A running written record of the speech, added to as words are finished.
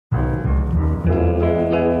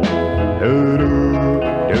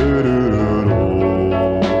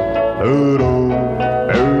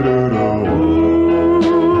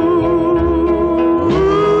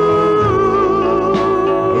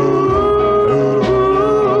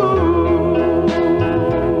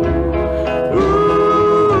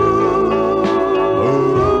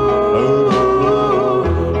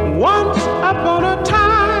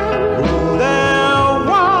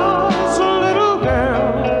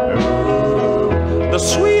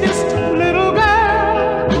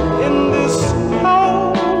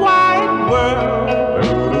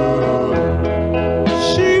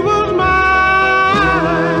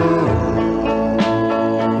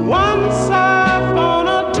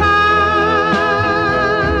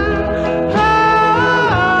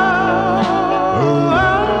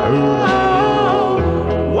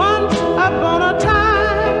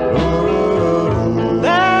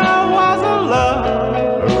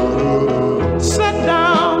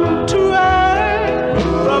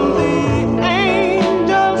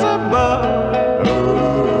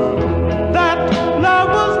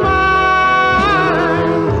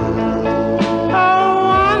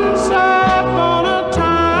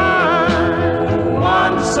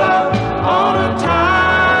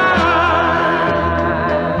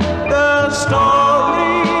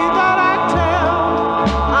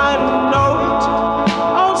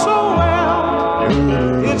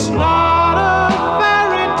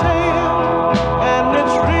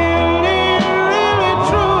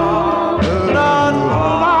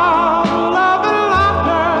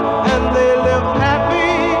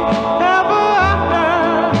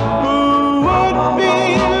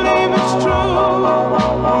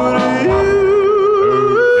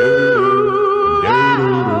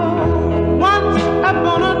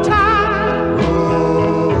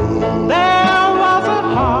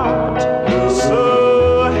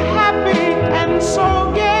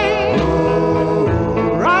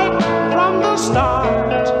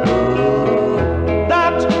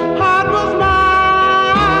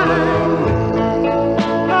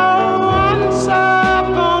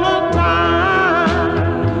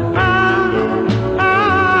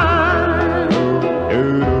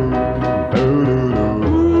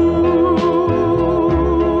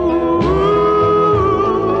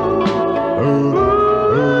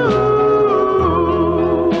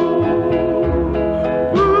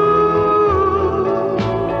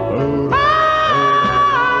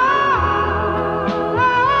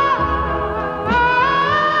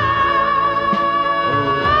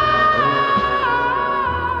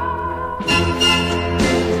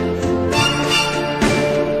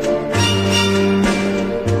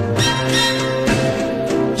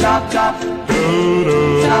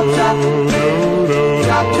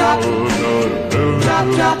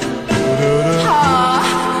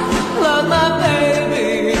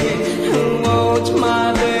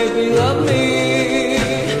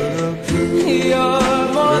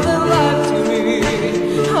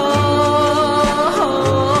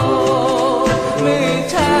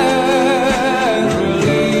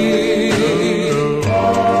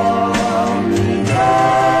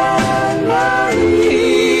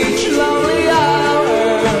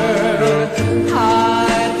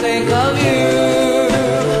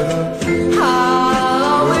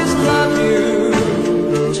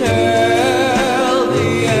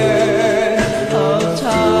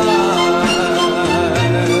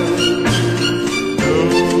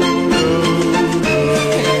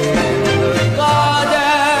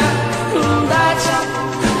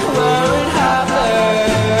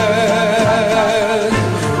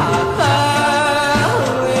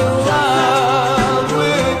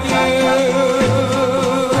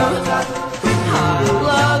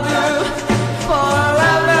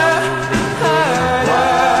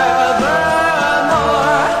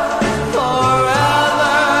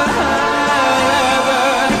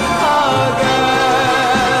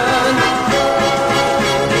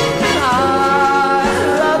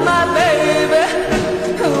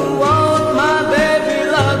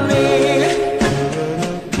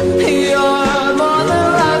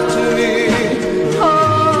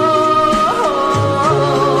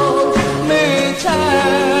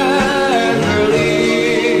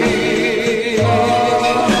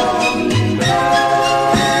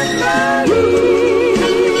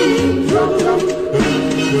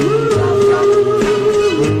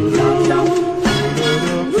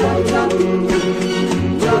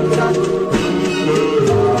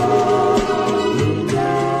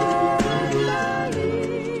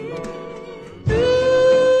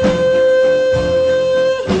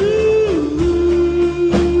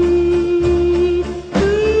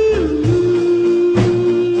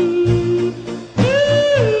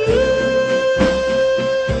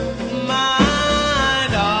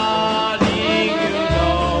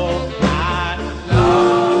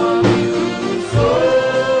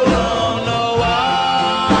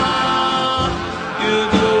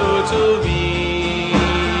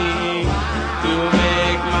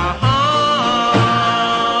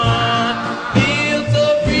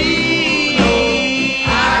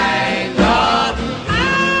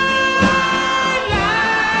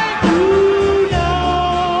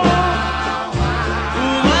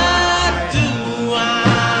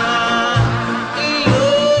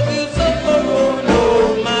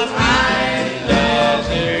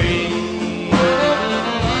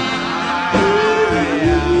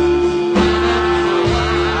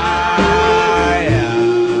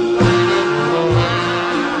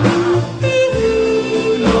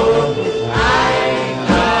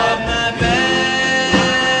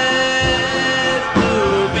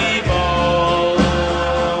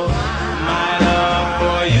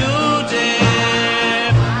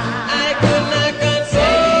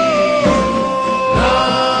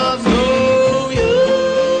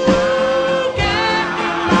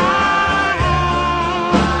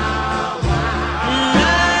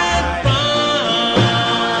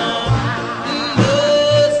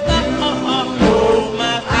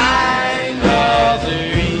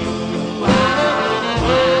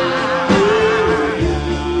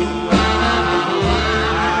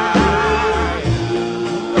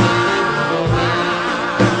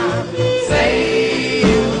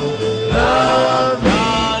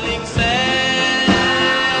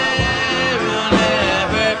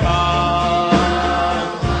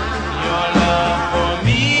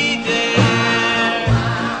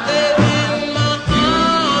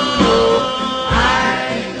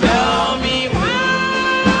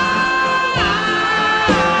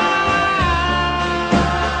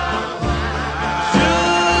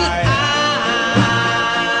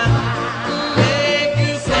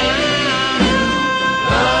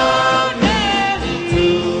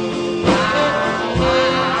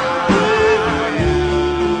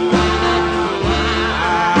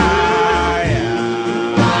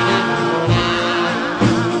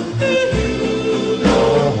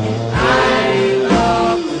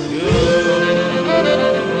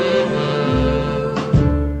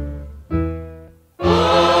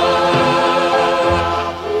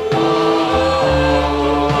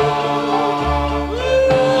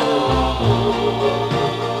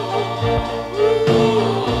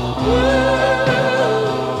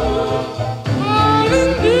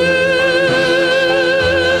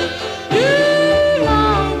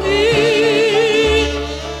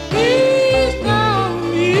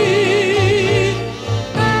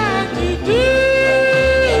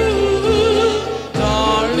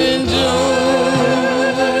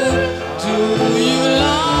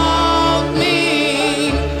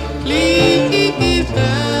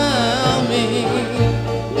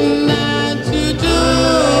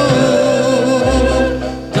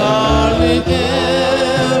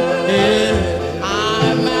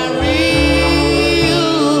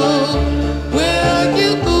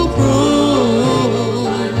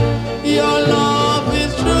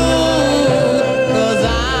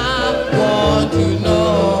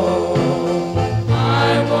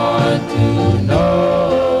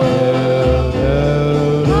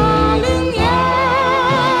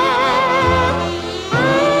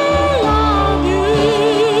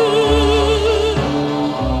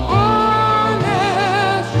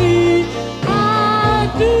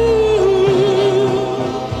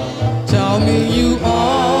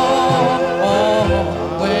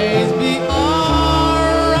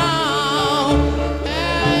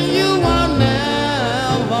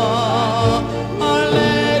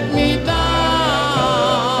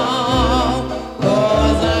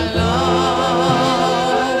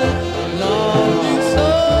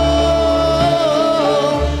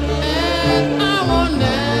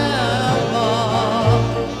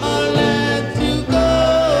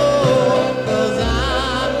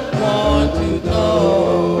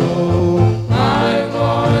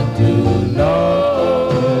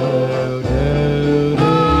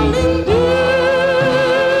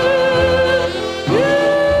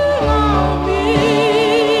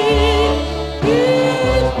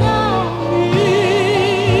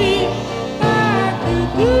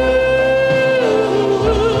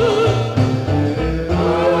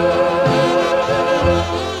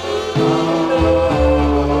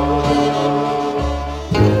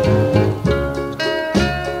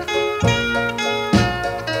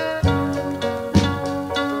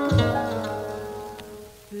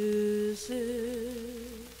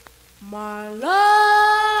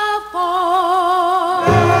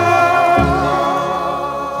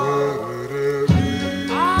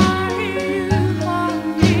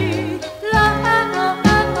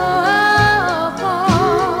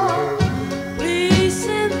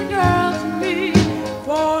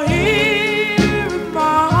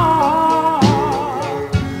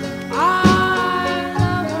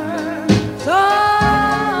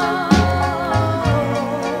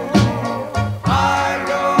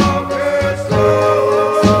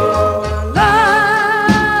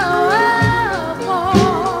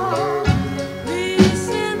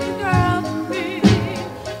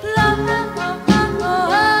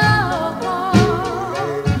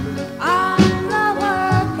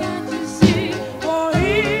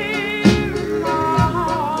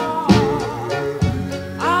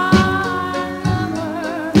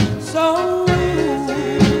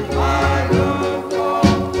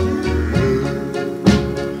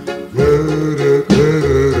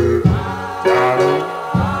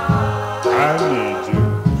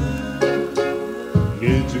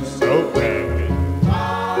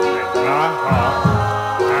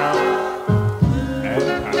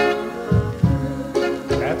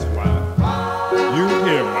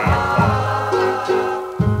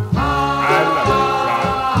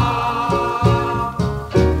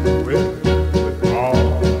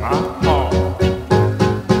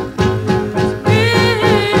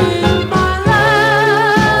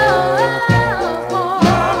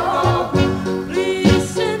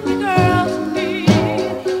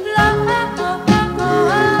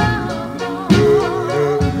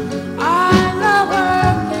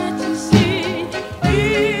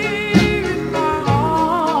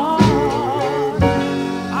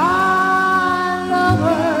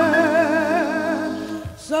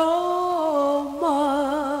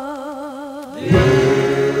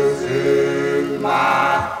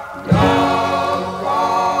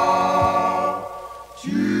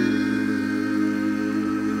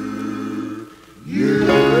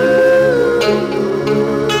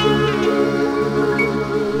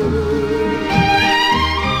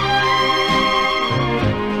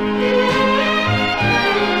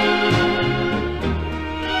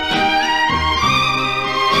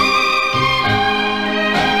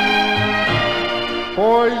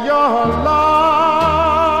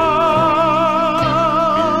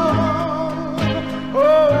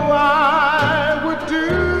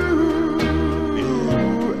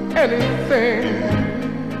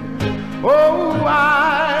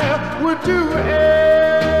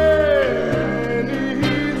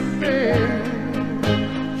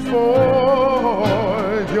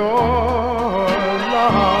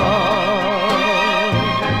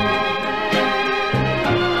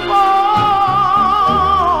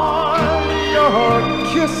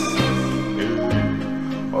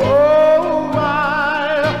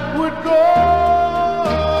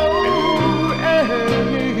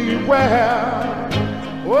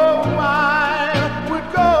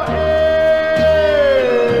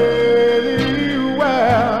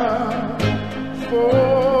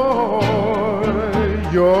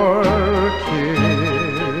your kiss.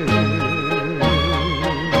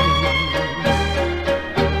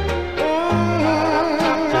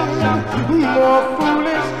 More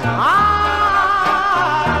foolish I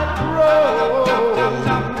grow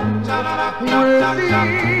with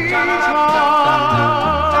each heartbeat,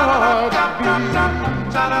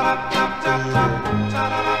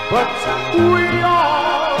 but we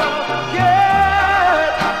all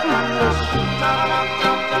get foolish.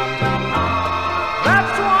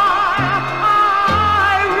 That's why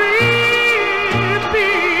I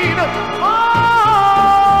repeat, oh,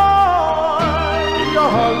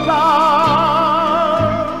 your love.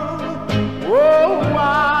 Oh, I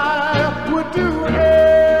would do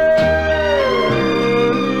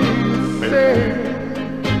anything.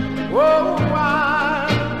 Oh, I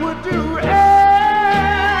would do anything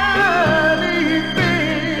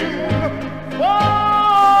for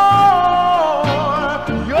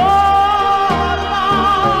your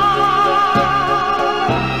love.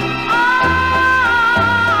 I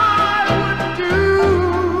would do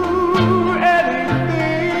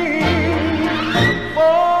anything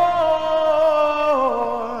for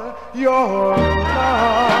your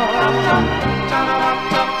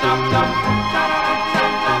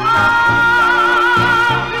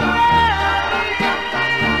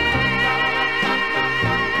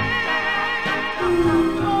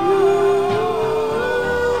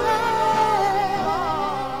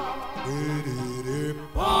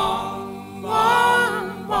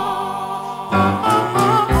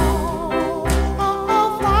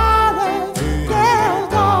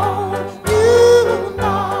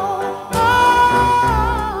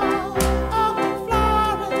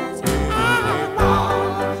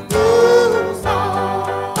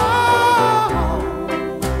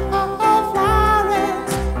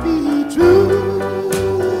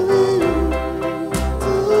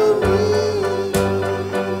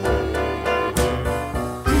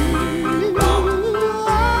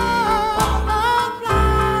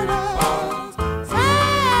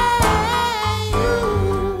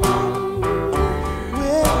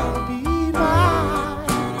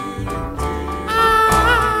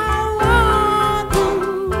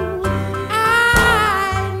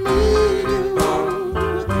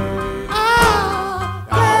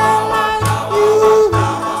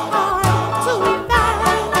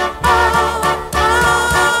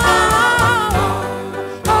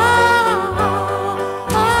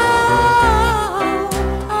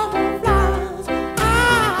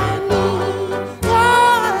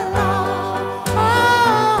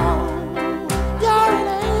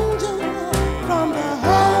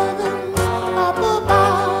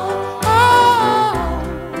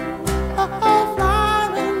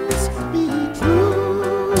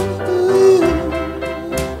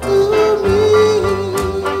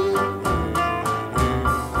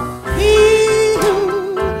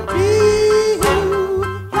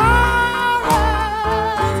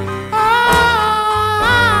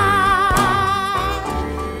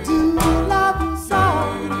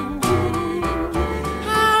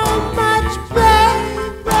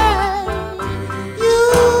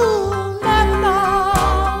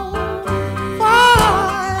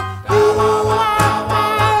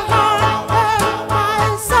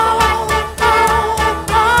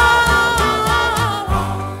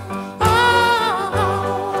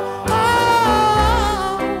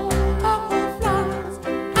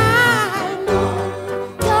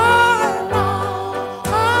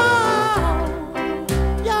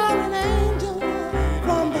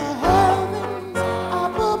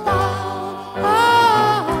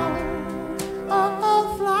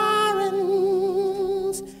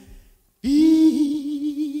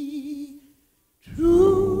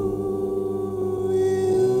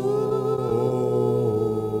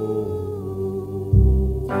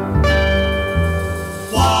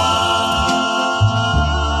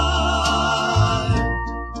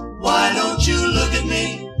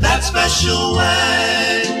special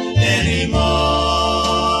way anymore.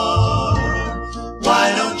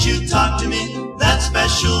 Why don't you talk to me that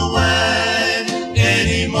special way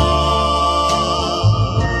anymore?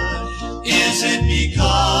 Is it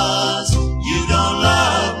because you don't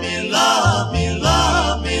love me, love me,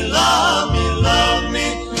 love me, love me, love me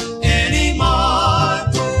anymore?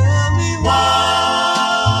 Tell me why.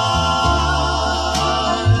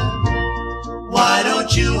 Why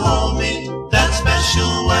don't you hold me that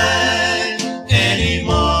special way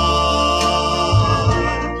anymore?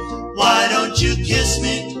 Why don't you kiss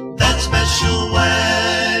me that special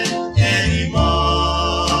way anymore?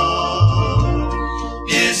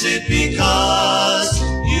 Is it because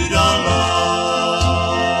you don't love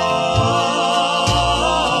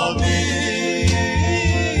me?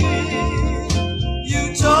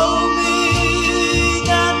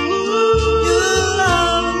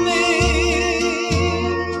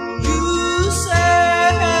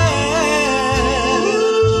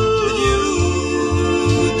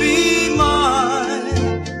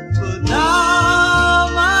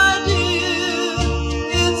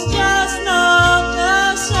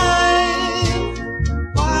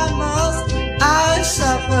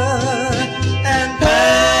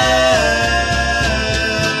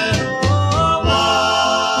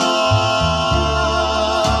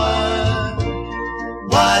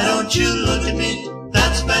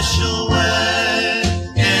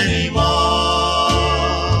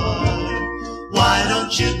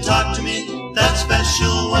 talk to me that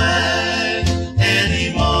special way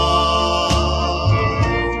anymore.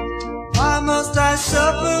 Why must I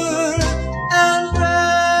suffer and pray?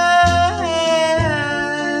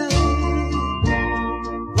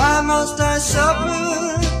 Why must I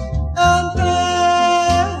suffer and pray?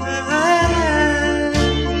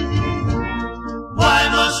 Why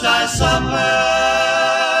must I suffer?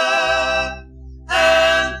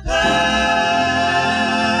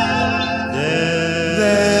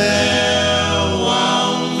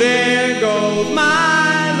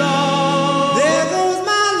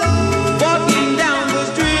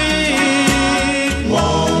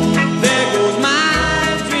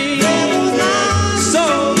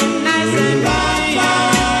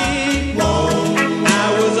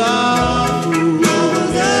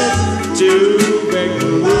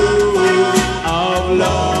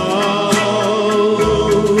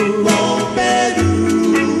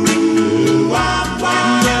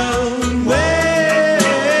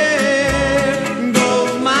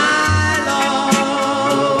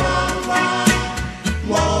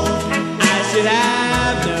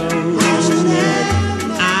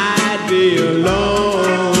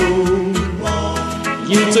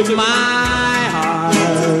 You took my heart,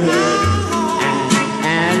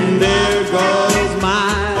 and there goes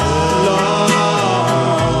my love.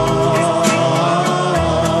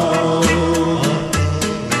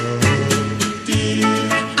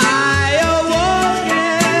 I awoke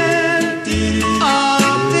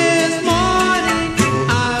up this morning,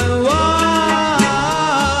 I was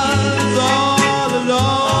all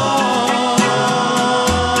alone.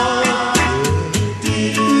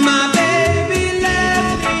 My baby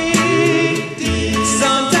left me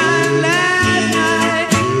sometime last night,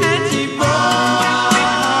 and she brought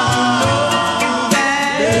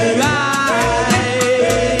that right.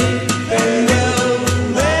 Well,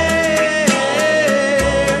 there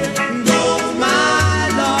goes my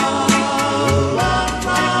love.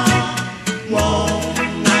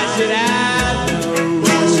 I should have known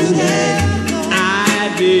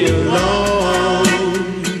I'd be alone.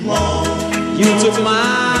 You took my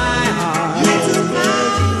heart,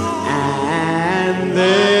 and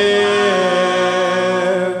there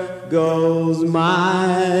goes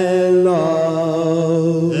my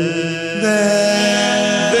love.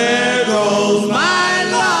 There goes my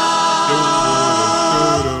love.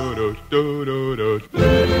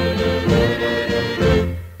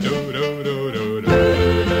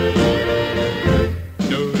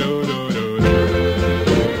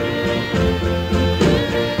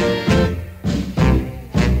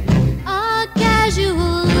 A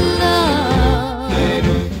casual love,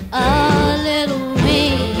 a little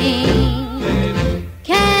ring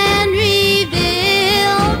can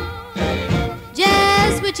reveal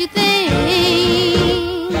just what you think.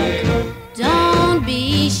 Don't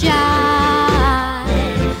be shy.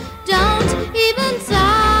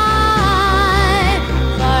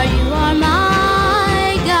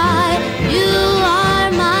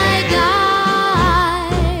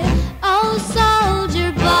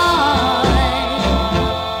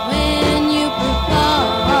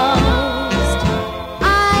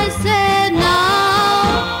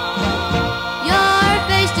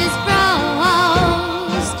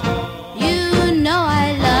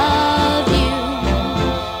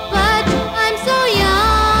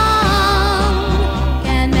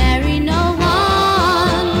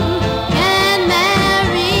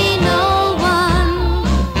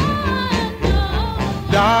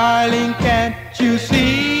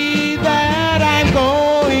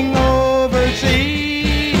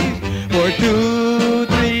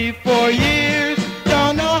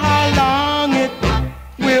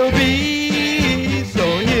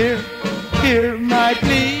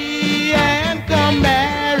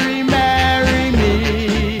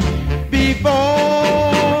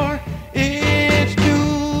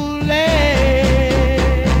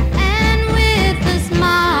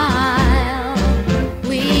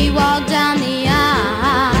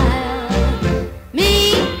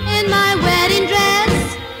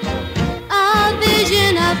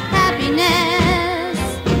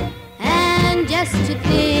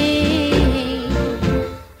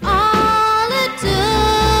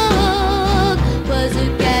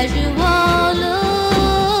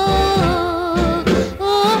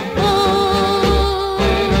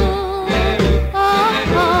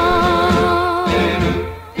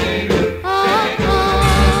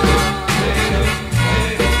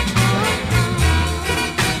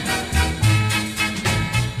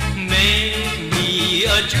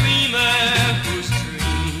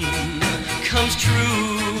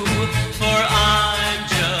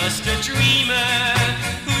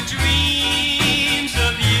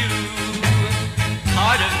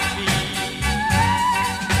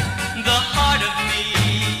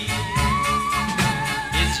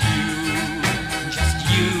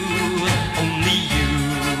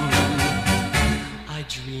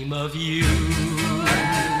 of you.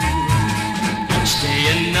 Each day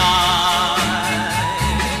and night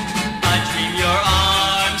I dream your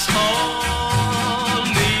arms hold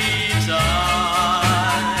me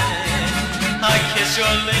tight. I kiss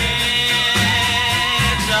your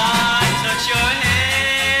lips, I touch your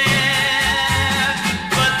hair,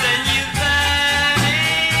 but then you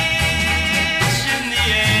vanish in the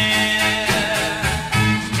air.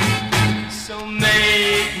 So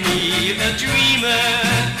make me a dreamer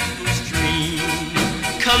whose dream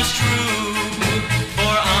comes true,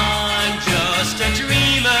 for I'm just a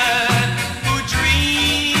dreamer who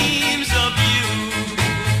dreams of you.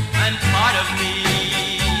 And part of me,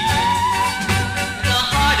 the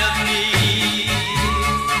heart of me,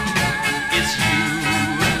 is you,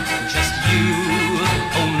 just you,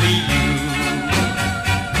 only you.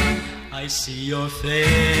 I see your face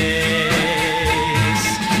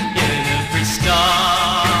in every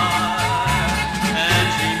star, and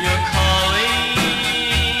dream you're calling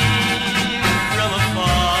from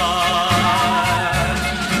afar.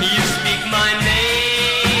 You speak my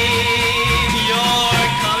name, you're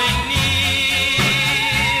coming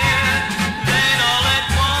near, then all at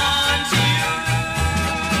once you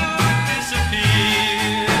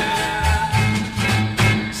disappear.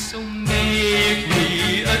 So make me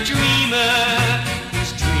a dreamer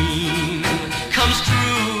whose dream comes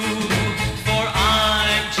true, for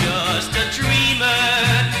I'm just a dreamer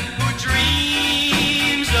who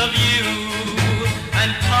dreams of you.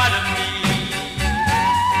 And part of me,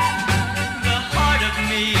 the heart of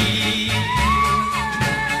me,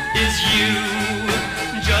 is you,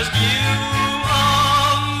 just you,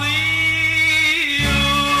 only you.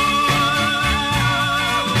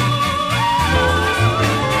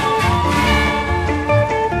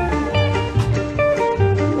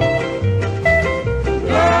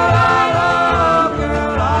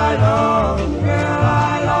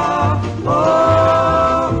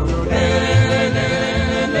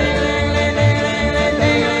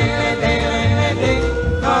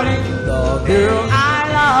 Girl I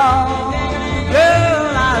love, girl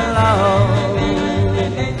I love.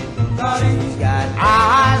 She's got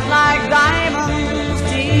eyes like diamonds,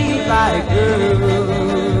 teeth like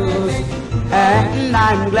pearls, and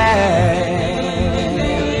I'm glad,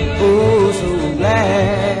 oh so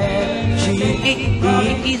glad, she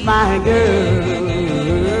is my girl.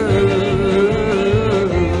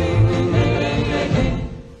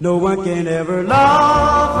 No one can ever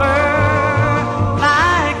love her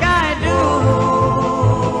like I do.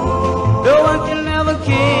 No one can ever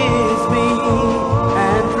kiss me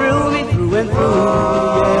and thrill me through and through.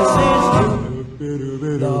 Yes, it's true.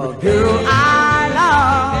 The girl I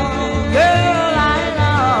love, girl I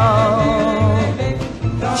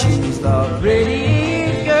love. She's the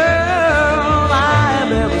prettiest girl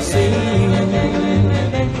I've ever seen.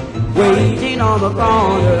 Waiting on the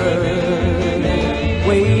corner,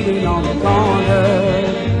 waiting on the corner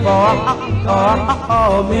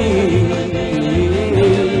for me.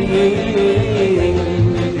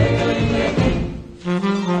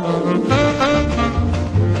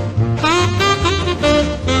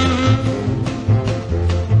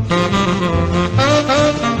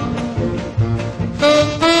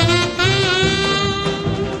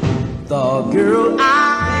 The girl I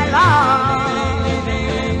love,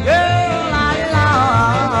 girl I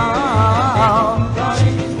love,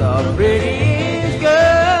 she's the prettiest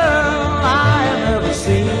girl I've ever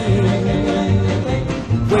seen.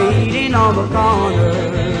 Waiting on the corner,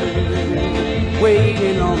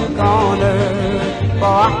 waiting on the corner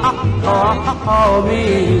for me.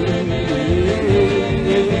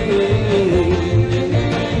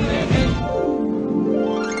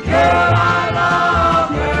 Girl I love,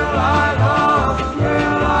 girl I love,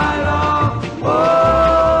 girl I love, oh.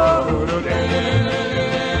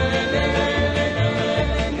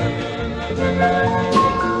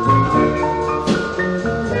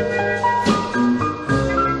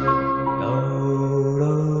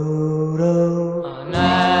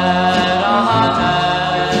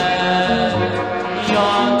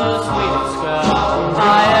 Beyond the sweet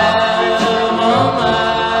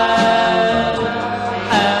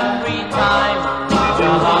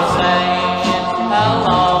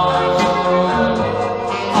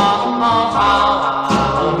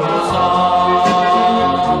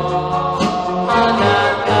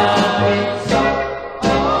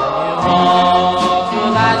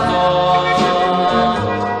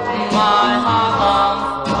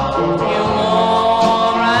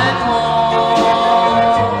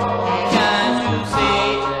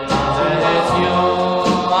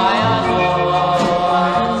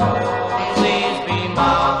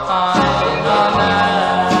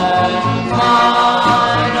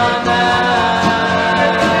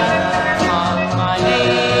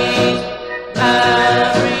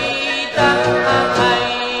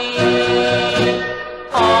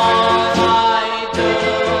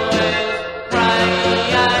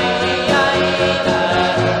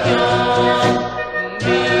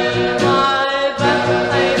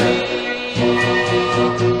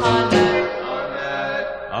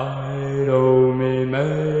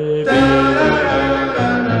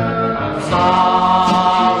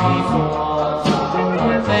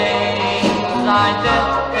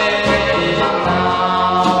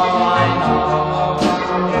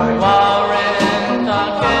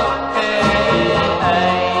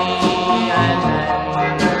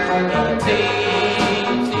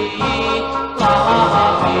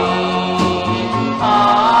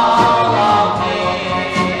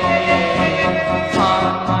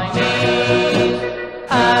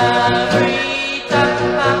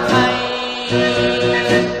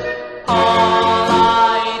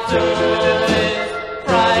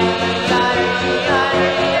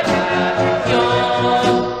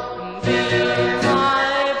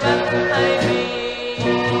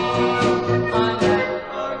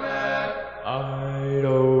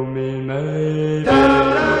do.